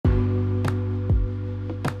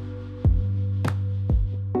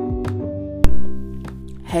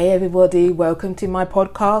Hey everybody, welcome to my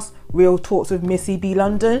podcast, Real Talks with Missy B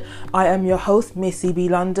London. I am your host, Missy B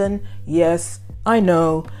London. Yes, I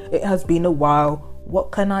know, it has been a while.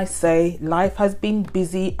 What can I say? Life has been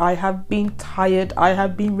busy, I have been tired, I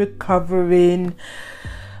have been recovering.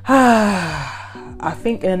 I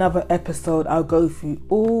think in another episode I'll go through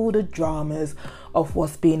all the dramas of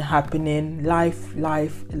what's been happening. Life.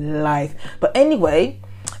 But anyway,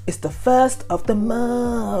 it's the first of the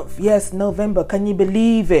month. Yes, November. Can you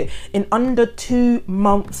believe it? In under 2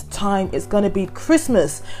 months' time, it's going to be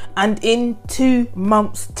Christmas. And in 2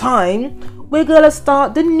 months' time, we're going to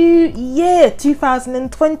start the new year,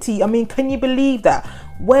 2020. I mean, can you believe that?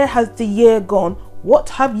 Where has the year gone? What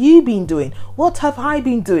have you been doing? What have I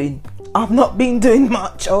been doing? I've not been doing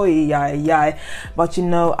much. Oh, yeah. But you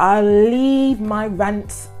know, I'll leave my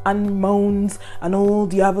rants and moans and all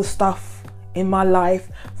the other stuff in my life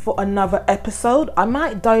for another episode. I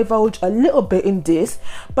might divulge a little bit in this,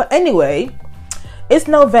 but anyway, it's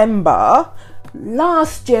November.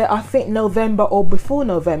 Last year, I think November or before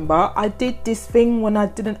November, I did this thing when I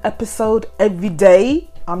did an episode every day.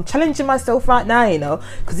 I'm challenging myself right now, you know,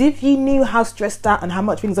 because if you knew how stressed out and how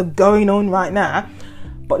much things are going on right now,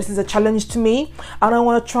 but this is a challenge to me, and I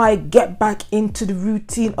want to try get back into the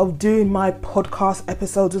routine of doing my podcast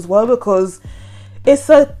episodes as well, because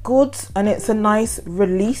it's a good and it's a nice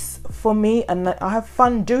release for me, and I have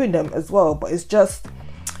fun doing them as well. But it's just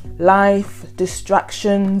life,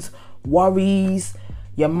 distractions, worries,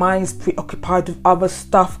 your mind's preoccupied with other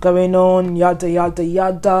stuff going on,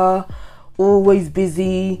 yada, always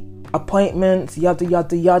busy, appointments,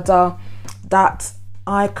 yada, that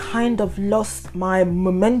I kind of lost my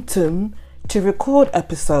momentum to record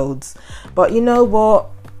episodes. But you know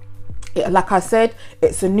what? Like I said,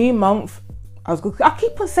 it's a new month. I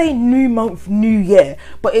keep on saying new month, new year,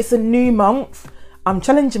 but it's a new month. I'm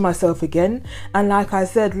challenging myself again. And like I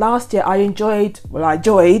said, last year I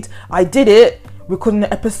did it, recording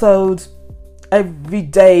the episodes every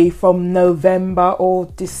day from November or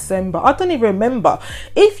December. I don't even remember.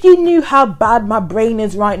 If you knew how bad my brain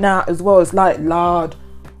is right now as well, it's like, Lord,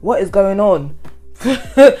 what is going on?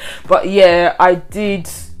 But yeah, I did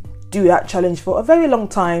do that challenge for a very long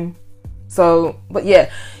time. So, but yeah,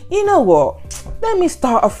 you know what? Let me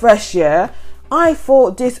start afresh, yeah? I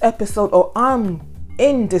thought this episode, or I'm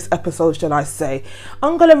in this episode, shall I say,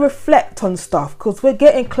 I'm going to reflect on stuff, because we're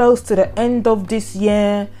getting close to the end of this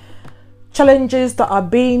year. Challenges that I've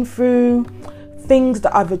been through, things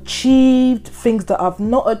that I've achieved, things that I've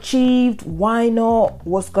not achieved, why not,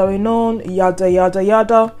 what's going on,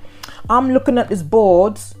 yada. I'm looking at this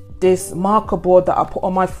marker board that I put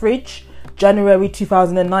on my fridge, January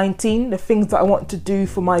 2019, the things that I want to do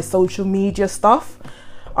for my social media stuff.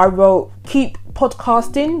 I wrote keep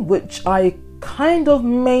podcasting, which I kind of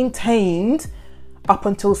maintained up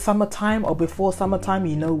until summertime or before summertime.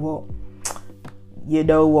 You know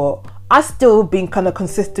what? I still been kind of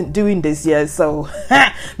consistent doing this year, so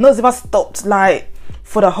not as if I stopped like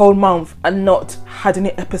for the whole month and not had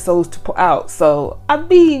any episodes to put out. So I've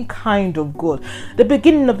been kind of good. The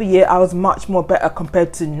beginning of the year I was much more better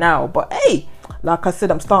compared to now, but hey, like I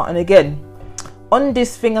said, I'm starting again. On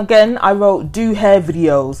this thing again, I wrote do hair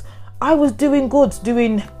videos. I was doing good,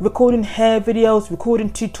 recording hair videos, recording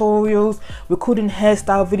tutorials, recording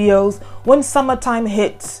hairstyle videos. When summertime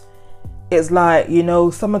hits, it's like, you know,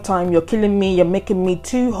 summertime, you're killing me, you're making me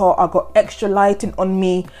too hot, I got extra lighting on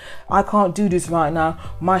me, I can't do this right now.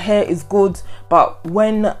 My hair is good, but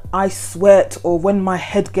when I sweat or when my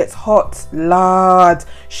head gets hot, Lord,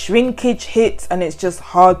 shrinkage hits and it's just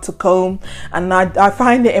hard to comb. And I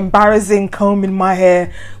find it embarrassing combing my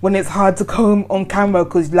hair when it's hard to comb on camera,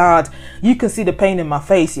 because Lord, you can see the pain in my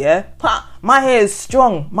face, yeah? My hair is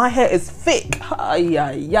strong, my hair is thick.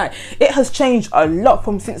 It has changed a lot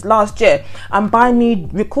from since last year, and by me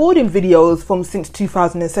recording videos from since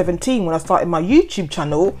 2017 when I started my YouTube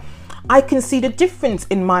channel, I can see the difference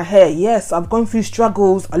in my hair. Yes, I've gone through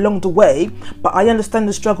struggles along the way, but I understand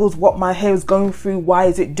the struggles, what my hair is going through, why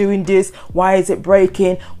is it doing this, why is it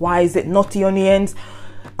breaking, why is it knotty on the ends.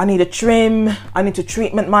 I need a trim, I need to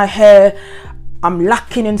treatment my hair. I'm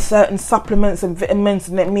lacking in certain supplements and vitamins,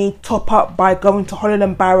 and let me top up by going to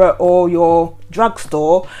Holland & Barrett or your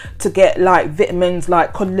drugstore to get like vitamins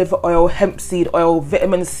like cod liver oil, hemp seed oil,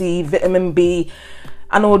 vitamin C, vitamin B,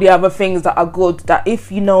 and all the other things that are good, that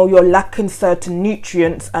if you know you're lacking certain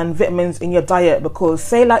nutrients and vitamins in your diet, because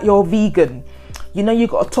say like you're vegan, you know you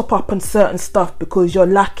got to top up on certain stuff because you're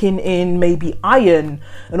lacking in maybe iron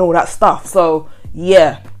and all that stuff. So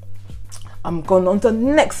yeah, I'm going on to the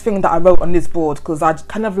next thing that I wrote on this board, because I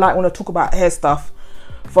kind of like want to talk about hair stuff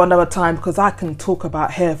for another time, because I can talk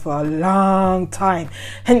about hair for a long time,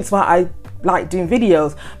 hence why I like doing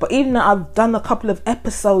videos. But even though I've done a couple of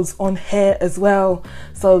episodes on hair as well,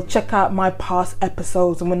 so check out my past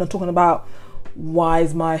episodes. And when I'm talking about why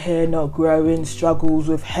is my hair not growing, struggles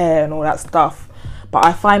with hair and all that stuff. But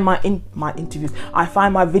I find my interviews, I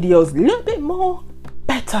find my videos a little bit more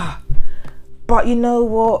better. But you know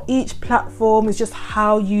what, each platform is just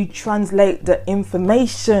how you translate the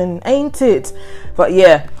information, ain't it? But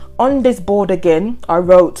yeah, on this board again, I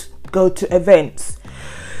wrote go to events.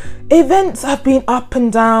 Events have been up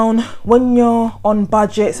and down. When you're on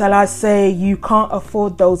budgets, and I say you can't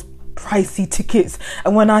afford those pricey tickets.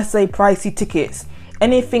 And when I say pricey tickets,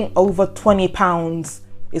 anything over £20,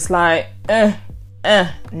 it's like I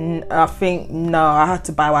think no, I had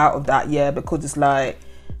to bow out of that, yeah, because it's like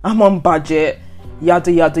I'm on budget,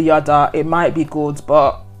 yada yada yada. It might be good,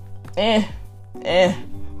 but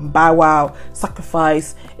bow out,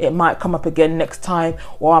 sacrifice. It might come up again next time,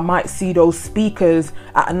 or I might see those speakers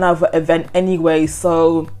at another event anyway.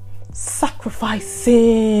 So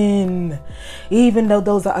sacrificing, even though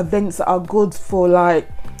those are events that are good for like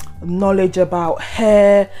knowledge about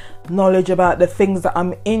hair, knowledge about the things that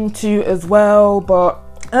I'm into as well, but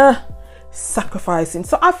sacrificing.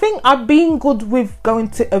 So I think I've been good with going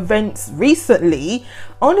to events recently,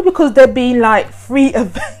 only because they've been like free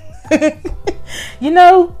events. You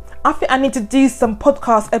know, I think I need to do some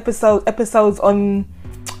podcast episodes on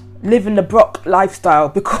living the Brock lifestyle,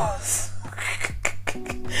 because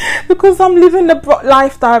I'm living the Brock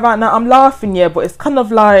lifestyle right now. I'm laughing, yeah, but it's kind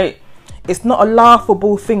of like, it's not a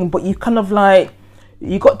laughable thing, but you kind of like,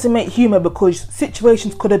 you got to make humor, because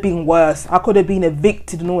situations could have been worse. I could have been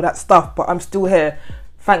evicted and all that stuff, but I'm still here.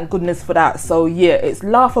 Thank goodness for that. So yeah, it's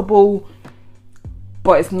laughable,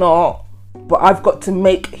 but it's not. But I've got to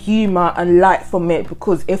make humor and light from it,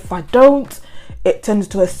 because if I don't, it turns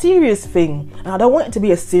to a serious thing, and I don't want it to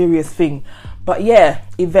be a serious thing. But yeah,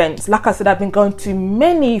 events, like I said, I've been going to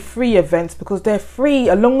many free events because they're free,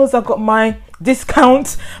 as long as I've got my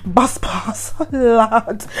discount bus pass.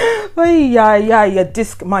 Lord,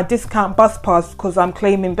 my discount bus pass, because I'm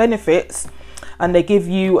claiming benefits, and they give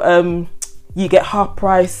you you get half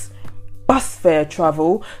price bus fare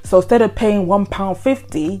travel. So instead of paying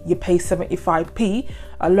 £1.50, you pay 75p.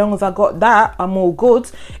 As long as I got that, I'm all good.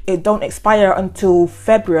 It don't expire until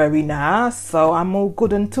February now, so I'm all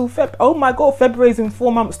good until Feb. Oh my god, February's in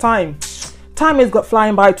 4 months time. Time has got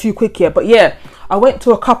flying by too quick here. But yeah, I went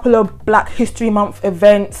to a couple of Black History Month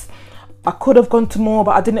events. I could have gone to more,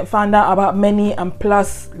 but I didn't find out about many. And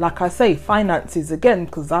plus, like I say, finances again,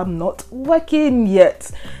 because I'm not working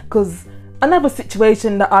yet. Because another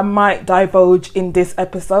situation that I might divulge in this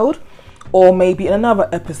episode, or maybe in another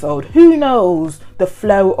episode. Who knows the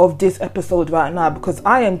flow of this episode right now, because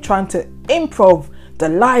I am trying to improv the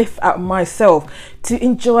life out of myself to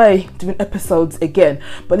enjoy doing episodes again.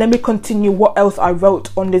 But let me continue what else I wrote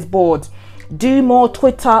on this board. Do more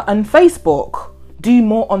Twitter and Facebook. Do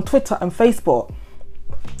more on Twitter and Facebook.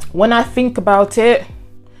 When I think about it,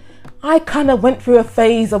 I kind of went through a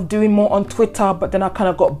phase of doing more on Twitter, but then I kind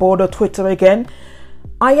of got bored of Twitter again.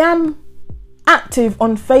 I am active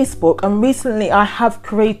on Facebook, and recently I have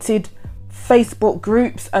created Facebook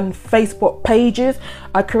groups and Facebook pages.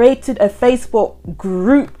 I created a Facebook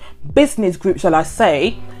group, business group shall I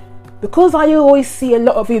say, because I always see a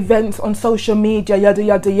lot of events on social media, yada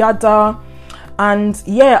yada yada. And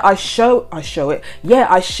yeah, I share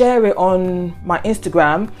it on my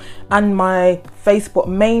Instagram and my Facebook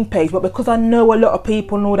main page. But because I know a lot of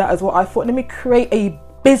people know that as well, I thought, let me create a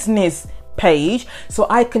business page so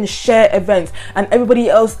I can share events, and everybody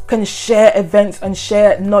else can share events and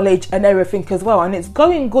share knowledge and everything as well. And it's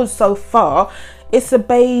going good so far. It's a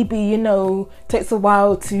baby, you know, takes a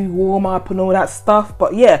while to warm up and all that stuff.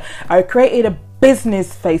 But yeah, I created a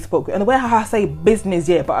business Facebook, and the way I say business,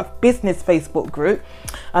 yeah, but a business Facebook group.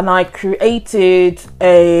 And I created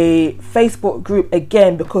a Facebook group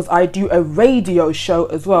again because I do a radio show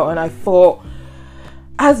as well, and I thought,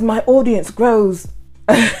 as my audience grows,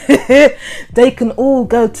 they can all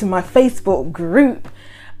go to my Facebook group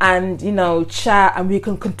and, you know, chat, and we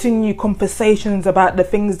can continue conversations about the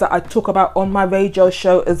things that I talk about on my radio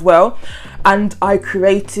show as well. And I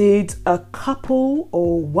created I created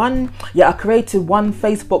one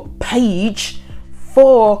Facebook page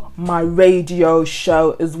for my radio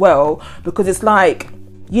show as well, because it's like,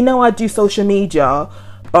 you know, I do social media,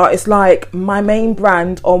 but it's like my main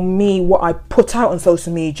brand on me, what I put out on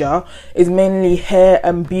social media is mainly hair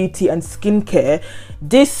and beauty and skincare.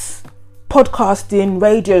 This podcasting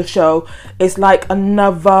radio show is like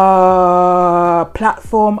another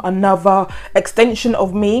platform, another extension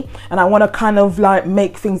of me, and I want to kind of like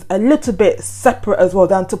make things a little bit separate as well,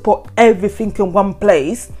 than to put everything in one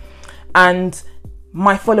place and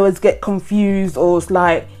my followers get confused, or it's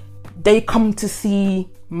like they come to see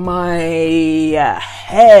my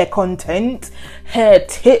hair content, hair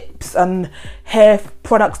tips and hair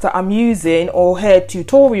products that I'm using, or hair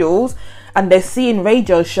tutorials, and they're seeing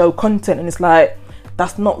radio show content and it's like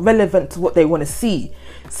that's not relevant to what they want to see.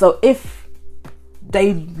 So if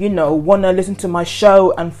they, you know, want to listen to my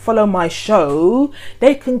show and follow my show,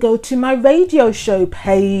 they can go to my radio show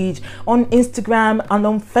page on Instagram and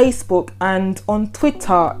on Facebook and on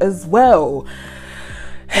Twitter as well.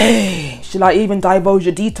 Hey, should I even divulge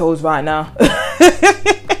your details right now?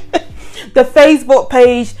 The Facebook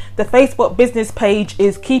page, the Facebook business page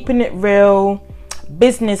is Keeping It Real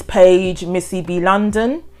business page, Missy B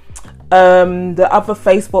London. The other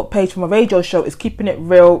Facebook page for my radio show is Keeping It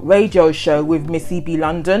Real Radio Show with Missy B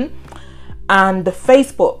London. And the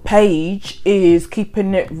Facebook page is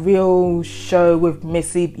Keeping It Real Show with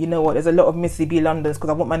Missy. You know what? There's a lot of Missy B Londons because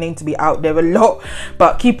I want my name to be out there a lot.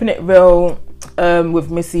 But Keeping It Real with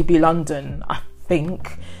Missy B London, I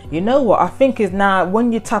think. You know what? I think is now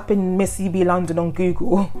when you tap in Missy B London on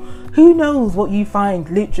Google, who knows what you find,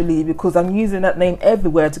 literally, because I'm using that name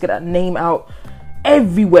everywhere to get that name out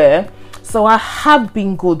everywhere. So I have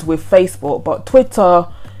been good with Facebook, but Twitter,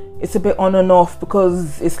 it's a bit on and off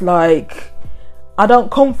because it's like I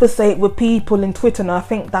don't conversate with people in Twitter, and I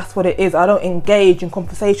think that's what it is. I don't engage in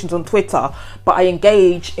conversations on Twitter, but I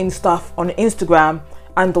engage in stuff on Instagram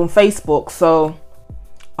and on Facebook. So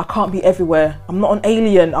I can't be everywhere. I'm not an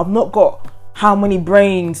alien. I've not got how many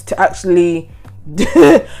brains to actually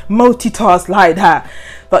multitask like that.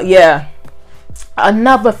 But yeah,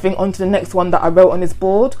 another thing, onto the next one that I wrote on this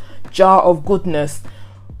board, Jar of Goodness.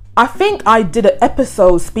 I think I did an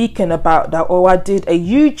episode speaking about that, or I did a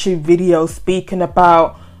YouTube video speaking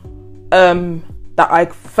about that I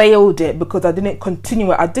failed it because I didn't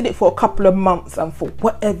continue it. I did it for a couple of months, and for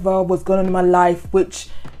whatever was going on in my life, which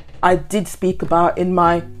I did speak about in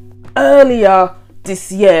my earlier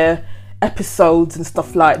this year episodes and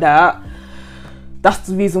stuff like that. That's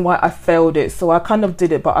the reason why I failed it. So I kind of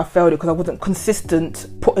did it, but I failed it because I wasn't consistent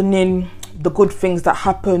putting in the good things that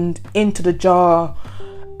happened into the jar,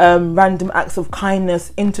 random acts of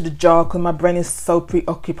kindness into the jar, because my brain is so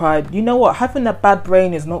preoccupied. You know what? Having a bad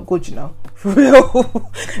brain is not good, you know. For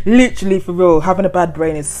real. Literally, for real. Having a bad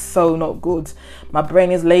brain is so not good. My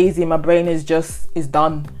brain is lazy. My brain is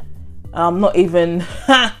done. I'm not even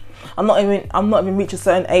reached a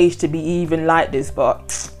certain age to be even like this,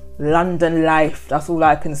 but London life, that's all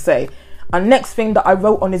I can say. And next thing that I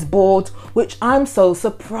wrote on this board, which I'm so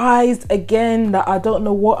surprised again that I don't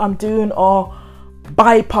know what I'm doing, or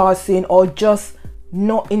bypassing, or just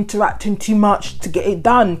not interacting too much to get it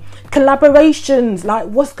done. Collaborations, like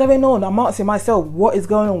what's going on? I'm asking myself, what is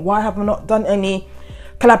going on? Why have I not done any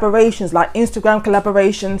collaborations, like Instagram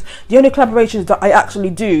collaborations? The only collaborations that I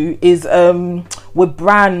actually do is with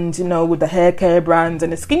brands, you know, with the hair care brands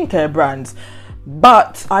and the skincare brands.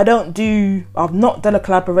 But I've not done a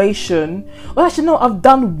collaboration. Well, actually no, I've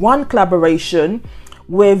done one collaboration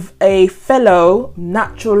with a fellow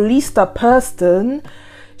naturalista person.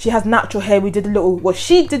 She has natural hair. We did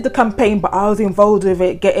she did the campaign, but I was involved with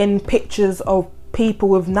it, getting pictures of people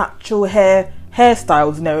with natural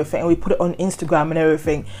hairstyles and everything, and we put it on Instagram and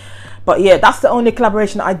everything. But yeah, that's the only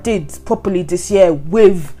collaboration I did properly this year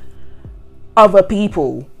with other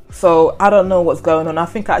people. So I don't know what's going on. I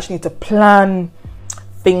think I actually need to plan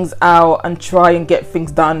things out and try and get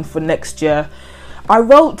things done for next year. I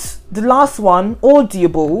wrote the last one,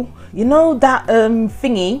 Audible. You know that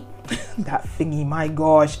thingy, that thingy, my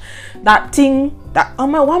gosh, that thing, that, oh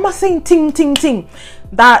my, why am I saying ting?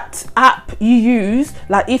 That app you use,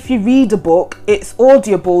 like if you read a book, it's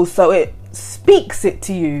Audible, so it speaks it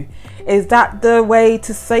to you. Is that the way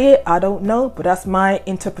to say it? I don't know, but that's my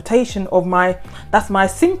interpretation of that's my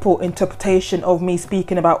simple interpretation of me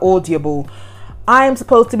speaking about Audible. I am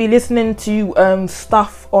supposed to be listening to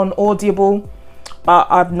stuff on Audible, but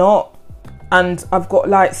I've not, and I've got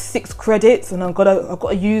like 6 credits, and I've got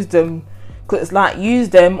to use them, because it's like use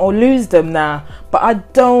them or lose them now. But I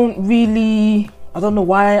don't know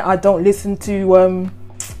why I don't listen to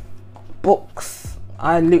books.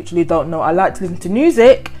 I literally don't know. I like to listen to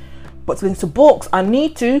music, but to listen to books I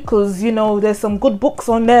need to, because you know there's some good books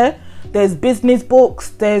on there. There's business books,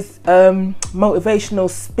 there's motivational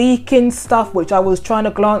speaking stuff, which I was trying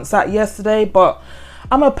to glance at yesterday. But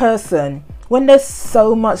I'm a person, when there's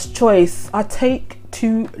so much choice, I take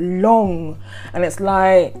too long, and it's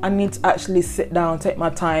like I need to actually sit down, take my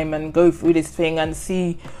time and go through this thing and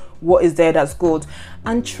see what is there that's good,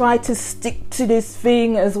 and try to stick to this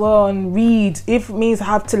thing as well and read. If it means I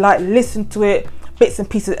have to like listen to it bits and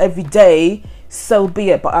pieces every day, so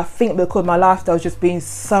be it. But I think because my lifestyle is just being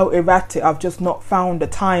so erratic, I've just not found the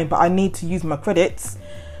time. But I need to use my credits,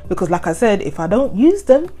 because like I said, if I don't use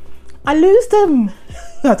them, I lose them.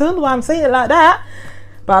 I don't know why I'm saying it like that,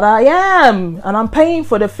 but I am, and I'm paying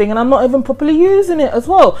for the thing and I'm not even properly using it as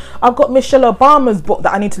well. I've got Michelle Obama's book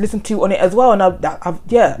that I need to listen to on it as well, and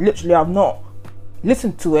I've not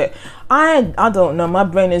listened to it. I don't know, my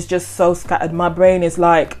brain is just so scattered. My brain is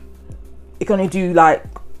like, it can only do like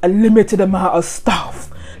a limited amount of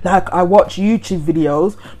stuff. Like I watch YouTube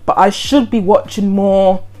videos, but I should be watching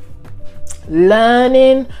more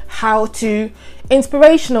learning how to,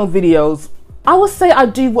 inspirational videos. I would say I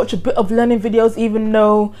do watch a bit of learning videos, even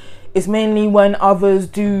though it's mainly when others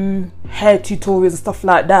do hair tutorials and stuff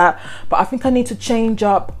like that. But I think I need to change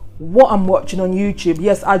up what I'm watching on YouTube.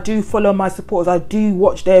 Yes, I do follow my supporters, I do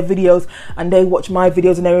watch their videos and they watch my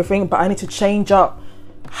videos and everything, but I need to change up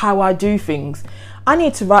how I do things. I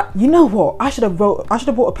need to write, you know what, I should have brought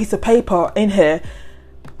a piece of paper in here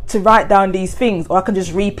to write down these things, or I can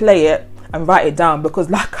just replay it and write it down, because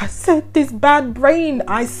like I said, this bad brain,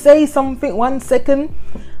 I say something 1 second,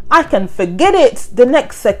 I can forget it the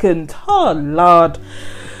next second. Oh Lord.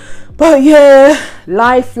 But yeah,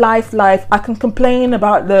 life. I can complain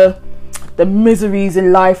about the miseries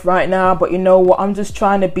in life right now, but you know what, I'm just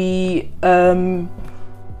trying to be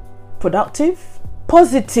productive,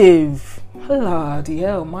 positive. Bloody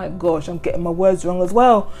hell, my gosh, I'm getting my words wrong as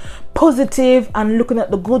well. Positive and looking at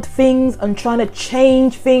the good things and trying to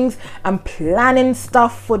change things and planning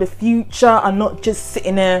stuff for the future, and not just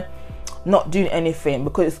sitting there not doing anything,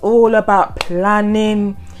 because it's all about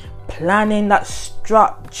planning that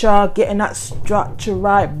structure, getting that structure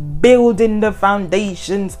right, building the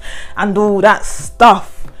foundations and all that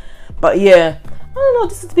stuff. But yeah, I don't know,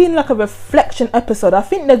 this has been like a reflection episode. I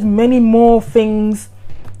think there's many more things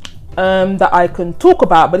that I can talk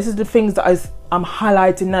about, but this is the things that I'm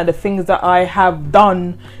highlighting now, the things that I have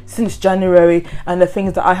done since January and the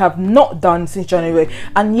things that I have not done since January.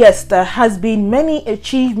 And yes, there has been many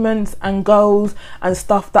achievements and goals and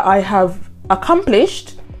stuff that I have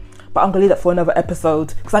accomplished, but I'm gonna leave that for another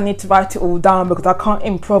episode, because I need to write it all down, because I can't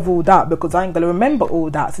improv all that, because I ain't gonna remember all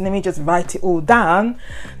that. So let me just write it all down,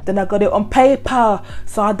 then I got it on paper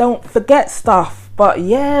so I don't forget stuff. But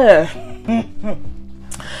yeah,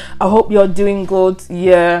 I hope you're doing good.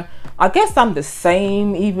 Yeah, I guess I'm the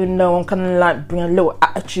same, even though I'm kind of like bringing a little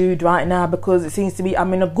attitude right now, because it seems to be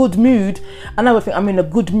I'm in a good mood. Another thing, I'm in a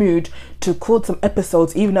good mood to record some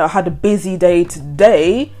episodes, even though I had a busy day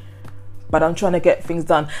today, but I'm trying to get things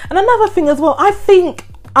done. And another thing as well, I think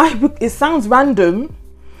it sounds random,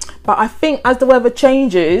 but I think as the weather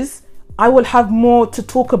changes, I will have more to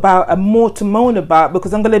talk about and more to moan about,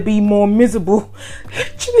 because I'm going to be more miserable.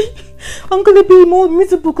 Literally, I'm going to be more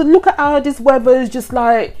miserable, because look at how this weather is just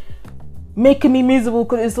like making me miserable,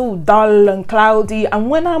 because it's all dull and cloudy. And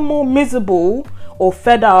when I'm more miserable or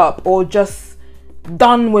fed up or just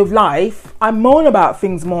done with life, I moan about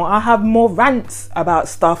things more. I have more rants about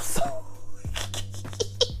stuff. So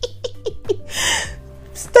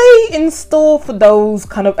stay in store for those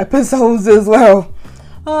kind of episodes as well.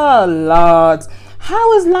 Oh Lord,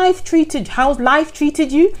 how's life treated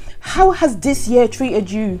you? How has this year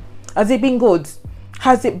treated you? Has it been good?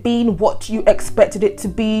 Has it been what you expected it to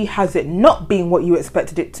be? Has it not been what you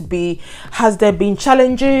expected it to be? Has there been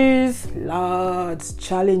challenges? Lots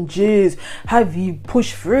challenges. Have you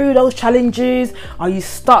pushed through those challenges? Are you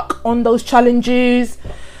stuck on those challenges?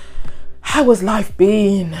 How has life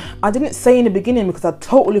been? I didn't say in the beginning, because I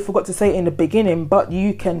totally forgot to say it in the beginning, but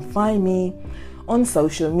you can find me on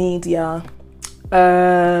social media,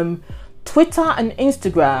 Twitter and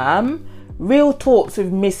Instagram, Real Talks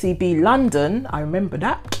with Missy B London, I remember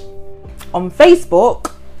that. On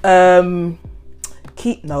Facebook,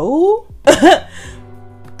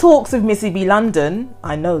 Talks with Missy B London,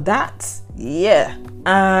 I know that, yeah.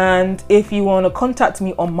 And if you want to contact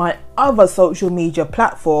me on my other social media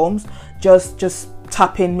platforms, just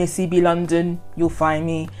tap in Missy B London, you'll find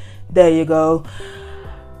me. There you go.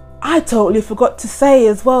 I totally forgot to say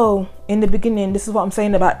as well in the beginning, this is what I'm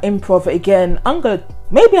saying about improv again.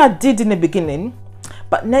 Maybe I did in the beginning,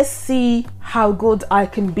 but let's see how good I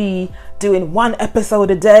can be doing 1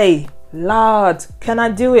 episode a day. Lord, can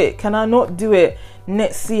I do it? Can I not do it?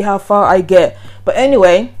 Let's see how far I get. But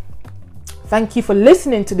anyway, thank you for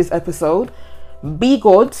listening to this episode. Be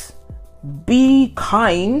good, be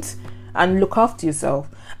kind, and look after yourself.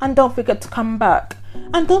 And don't forget to come back.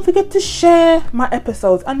 And don't forget to share my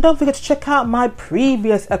episodes. And don't forget to check out my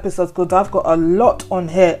previous episodes, because I've got a lot on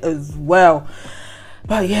here as well.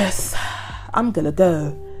 But yes, I'm gonna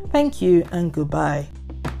go. Thank you and goodbye.